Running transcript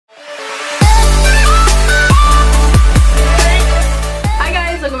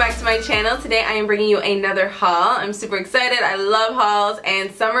today I am bringing you another haul. I'm super excited. I love hauls, and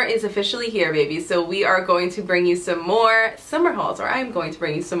summer is officially here, baby. So we are going to bring you some more summer hauls, or I'm going to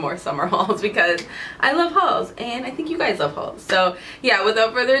bring you some more summer hauls because I love hauls and I think you guys love hauls. So yeah,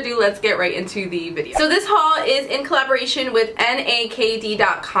 without further ado, let's get right into the video. So this haul is in collaboration with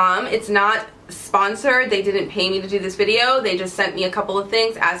nakd.com. It's not sponsored. They didn't pay me to do this video. They just sent me a couple of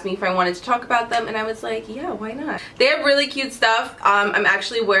things, asked me if I wanted to talk about them, and I was like, yeah, why not? They have really cute stuff. I'm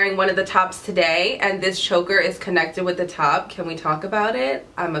actually wearing one of the tops today, and this choker is connected with the top. Can we talk about it?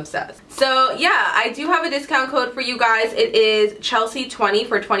 I'm obsessed. So yeah, I do have a discount code for you guys. It is Chelsea20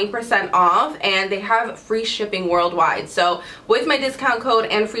 for 20% off, and they have free shipping worldwide. So with my discount code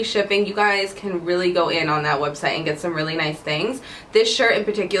and free shipping, you guys can really go in on that website and get some really nice things. This shirt in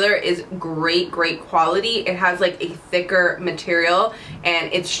particular is great quality. It has like a thicker material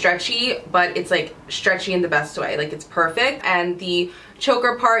and it's stretchy, but it's like stretchy in the best way. Like it's perfect, and the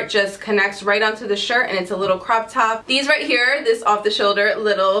choker part just connects right onto the shirt, and it's a little crop top. These right here, this off the shoulder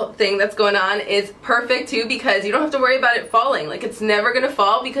little thing that's going on is perfect too, because you don't have to worry about it falling. Like it's never gonna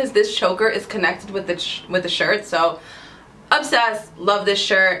fall because this choker is connected with the shirt. So obsessed, love this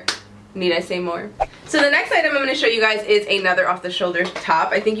shirt. Need I say more? So the next item I'm going to show you guys is another off the shoulder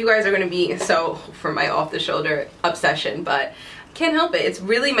top. I think you guys are going to be so for my off the shoulder obsession, but I can't help it. It's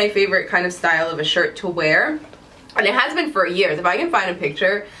really my favorite kind of style of a shirt to wear, and it has been for years. If I can find a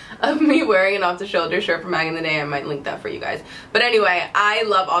picture of me wearing an off the shoulder shirt from back in the day, I might link that for you guys. But anyway, I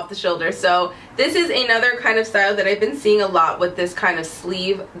love off the shoulder. So this is another kind of style that I've been seeing a lot with this kind of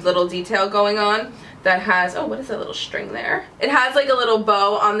sleeve little detail going on. That has, oh, what is that little string there? It has like a little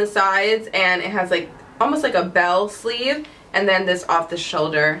bow on the sides, and it has like almost like a bell sleeve, and then this off the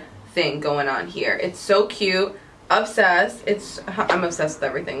shoulder thing going on here. It's so cute. Obsessed. I'm obsessed with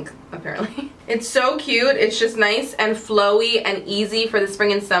everything apparently. It's so cute. It's just nice and flowy and easy for the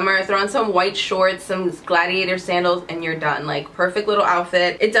spring and summer. Throw on some white shorts, some gladiator sandals, and you're done. Like perfect little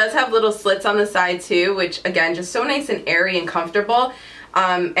outfit. It does have little slits on the side too, which again, just so nice and airy and comfortable.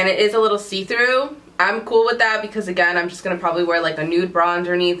 And it is a little see-through. I'm cool with that because again, I'm just gonna probably wear like a nude bra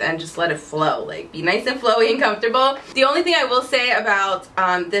underneath and just let it flow, like be nice and flowy and comfortable. The only thing I will say about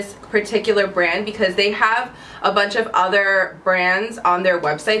this particular brand, because they have a bunch of other brands on their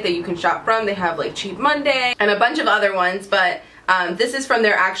website that you can shop from. They have like Cheap Monday and a bunch of other ones, but this is from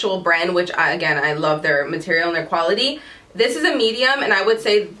their actual brand, which again, I love their material and their quality. This is a medium, and I would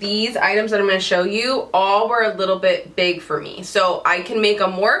say these items that I'm going to show you all were a little bit big for me. So I can make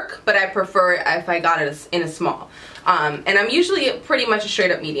them work, but I prefer if I got it in a small. And I'm usually pretty much a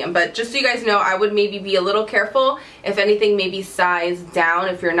straight up medium, but just so you guys know, I would maybe be a little careful. If anything, maybe size down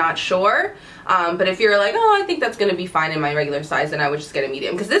if you're not sure. But if you're like, oh, I think that's going to be fine in my regular size, then I would just get a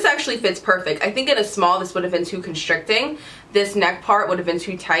medium, because this actually fits perfect. I think in a small, this would have been too constricting. This neck part would have been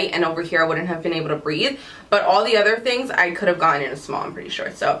too tight, and over here I wouldn't have been able to breathe. But all the other things I could have gotten in a small, I'm pretty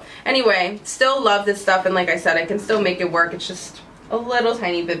sure. So anyway, still love this stuff, and like I said, I can still make it work. It's just a little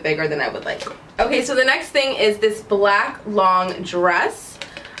tiny bit bigger than I would like. Okay, so the next thing is this black long dress.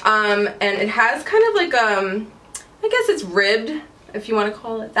 And it has kind of like, I guess it's ribbed, if you want to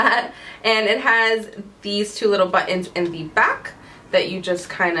call it that. And it has these two little buttons in the back that you just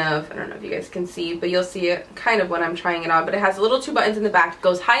kind of, I don't know if you guys can see, but you'll see it kind of when I'm trying it on. But it has little two buttons in the back, it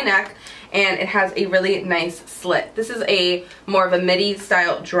goes high neck, and it has a really nice slit. This is a more of a midi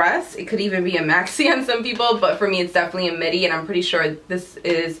style dress. It could even be a maxi on some people, but for me it's definitely a midi, and I'm pretty sure this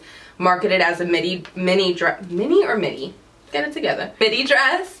is marketed as a midi get it together, midi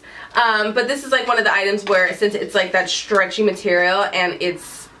dress. But this is like one of the items where, since it's like that stretchy material and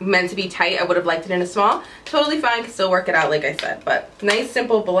it's meant to be tight, I would have liked it in a small. Totally fine, can still work it out like I said, but nice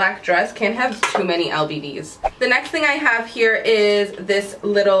simple black dress. Can't have too many LBDs. The next thing I have here is this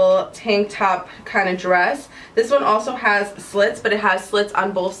little tank top kind of dress. This one also has slits, but it has slits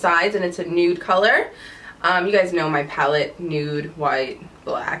on both sides, and it's a nude color. You guys know my palette, nude, white,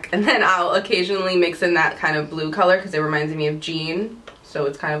 black, and then I'll occasionally mix in that kind of blue color because it reminds me of jean, so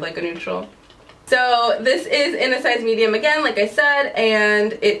it's kind of like a neutral. So this is in a size medium again, like I said,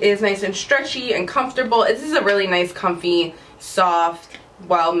 and it is nice and stretchy and comfortable. This is a really nice, comfy, soft,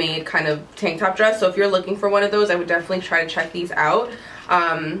 well-made kind of tank top dress. So if you're looking for one of those, I would definitely try to check these out.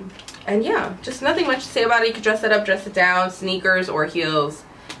 And yeah, just nothing much to say about it. You could dress it up, dress it down, sneakers or heels,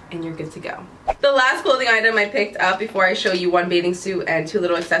 and you're good to go. The last clothing item I picked up before I show you one bathing suit and two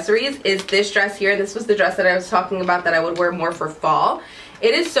little accessories is this dress here. This was the dress that I was talking about that I would wear more for fall.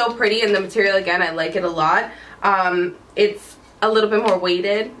 It is so pretty, and the material, again, I like it a lot. It's a little bit more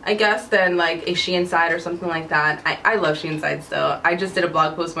weighted, I guess, than like a She Inside or something like that. I love She Inside still. I just did a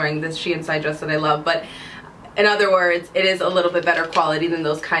blog post wearing this She Inside dress that I love, but In other words, it is a little bit better quality than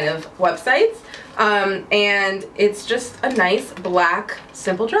those kind of websites. And it's just a nice black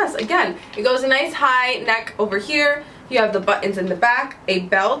simple dress. Again, it goes a nice high neck over here. You have the buttons in the back, a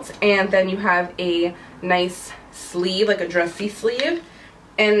belt, and then you have a nice sleeve, like a dressy sleeve.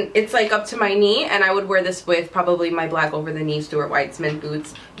 And it's like up to my knee, and I would wear this with probably my black over the knee Stuart Weitzman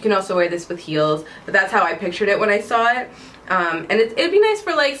boots. You can also wear this with heels, but that's how I pictured it when I saw it. And it'd be nice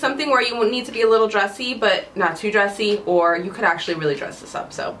for like something where you wouldn't need to be a little dressy, but not too dressy, or you could actually really dress this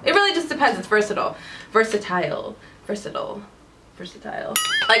up. So it really just depends. It's versatile.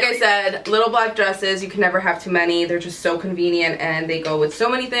 Like I said, little black dresses, you can never have too many. They're just so convenient and they go with so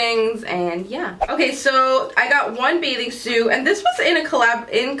many things, and yeah. Okay, so I got one bathing suit, and this was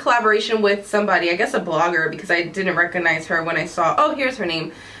in collaboration with somebody, I guess a blogger, because I didn't recognize her when I saw, oh, here's her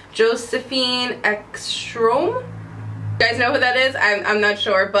name, Josephine Ekstrom. You guys know who that is? I'm not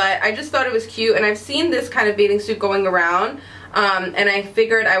sure, but I just thought it was cute, and I've seen this kind of bathing suit going around. And I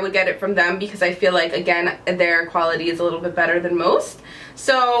figured I would get it from them because I feel like, again, their quality is a little bit better than most.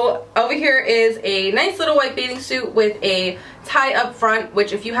 So over here is a nice little white bathing suit with a tie up front,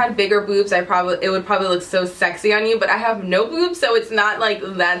 which if you had bigger boobs, it would probably look so sexy on you, but I have no boobs, so it's not like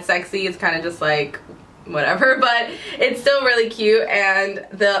that sexy. It's kind of just like whatever, but it's still really cute, and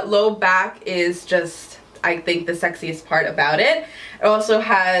the low back is just, I think, the sexiest part about it. It also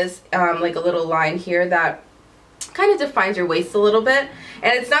has like a little line here that kind of defines your waist a little bit,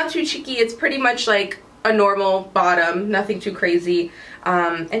 and it's not too cheeky. It's pretty much like a normal bottom, nothing too crazy.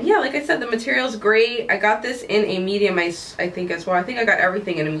 And yeah, like I said, the material's great. I got this in a medium, I think, as well. I think I got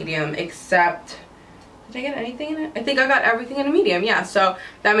everything in a medium except, did I get anything in it? I think I got everything in a medium, yeah. So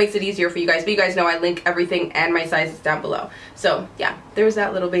that makes it easier for you guys. But you guys know I link everything and my sizes down below. So yeah, there's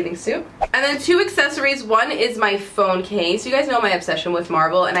that little bathing suit. And then two accessories. One is my phone case. You guys know my obsession with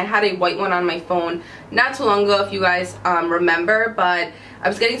Marvel, and I had a white one on my phone not too long ago, if you guys remember, but I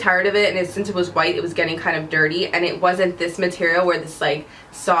was getting tired of it, and since it was white, it was getting kind of dirty, and it wasn't this material, where this like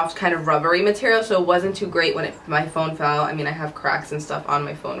soft kind of rubbery material, so it wasn't too great when my phone fell. I mean, I have cracks and stuff on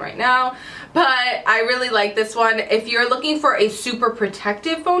my phone right now, but I really like this one. If you're looking for a super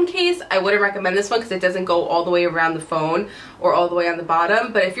protective phone case, I wouldn't recommend this one because it doesn't go all the way around the phone or all the way on the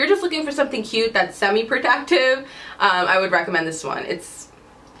bottom, but if you're just looking for something cute that's semi-protective, I would recommend this one. It's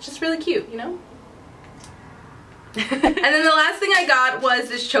just really cute, you know? And then the last thing I got was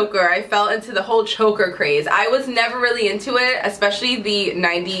this choker. I fell into the whole choker craze. I was never really into it, especially the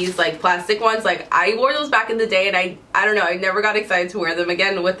 90s like plastic ones. Like, I wore those back in the day, and I don't know, I never got excited to wear them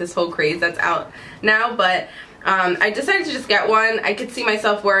again with this whole craze that's out now, but I decided to just get one. I could see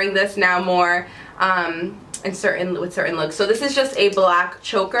myself wearing this now more with certain looks. So this is just a black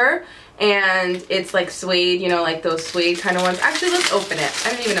choker, and it's like suede, you know, like those suede kind of ones. Actually, let's open it. I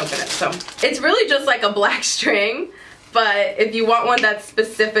didn't even open it. So it's really just like a black string, but if you want one that's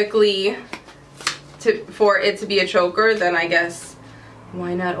specifically for it to be a choker, then I guess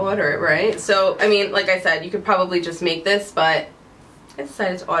why not order it, right? So I mean, like I said, you could probably just make this, but I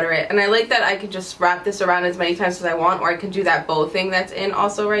decided to order it. And I like that I could just wrap this around as many times as I want, or I could do that bow thing that's in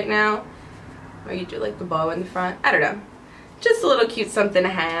also right now, where you do like the bow in the front. I don't know. Just a little cute something to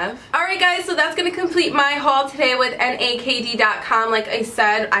have. Alright guys, so that's going to complete my haul today with nakd.com. Like I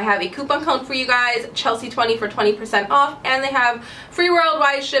said, I have a coupon code for you guys, Chelsea20 for 20% off, and they have free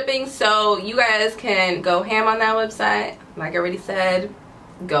worldwide shipping, so you guys can go ham on that website. Like I already said,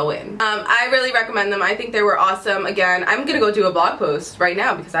 go in. I really recommend them. I think they were awesome. Again, I'm going to go do a blog post right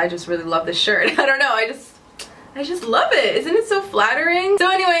now because I just really love this shirt. I don't know, I just love it. Isn't it so flattering? So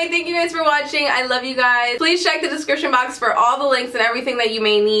anyway, thank you guys for watching. I love you guys. Please check the description box for all the links and everything that you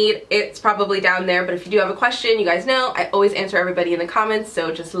may need. It's probably down there, but if you do have a question, you guys know I always answer everybody in the comments, so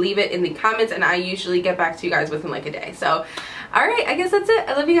just leave it in the comments and I usually get back to you guys within like a day. So alright, I guess that's it.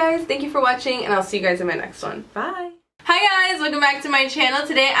 I love you guys. Thank you for watching, and I'll see you guys in my next one. Bye. Hi guys, welcome back to my channel.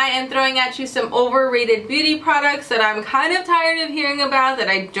 Today I am throwing at you some overrated beauty products that I'm kind of tired of hearing about, that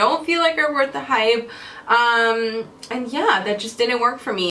I don't feel like are worth the hype. And yeah, that just didn't work for me.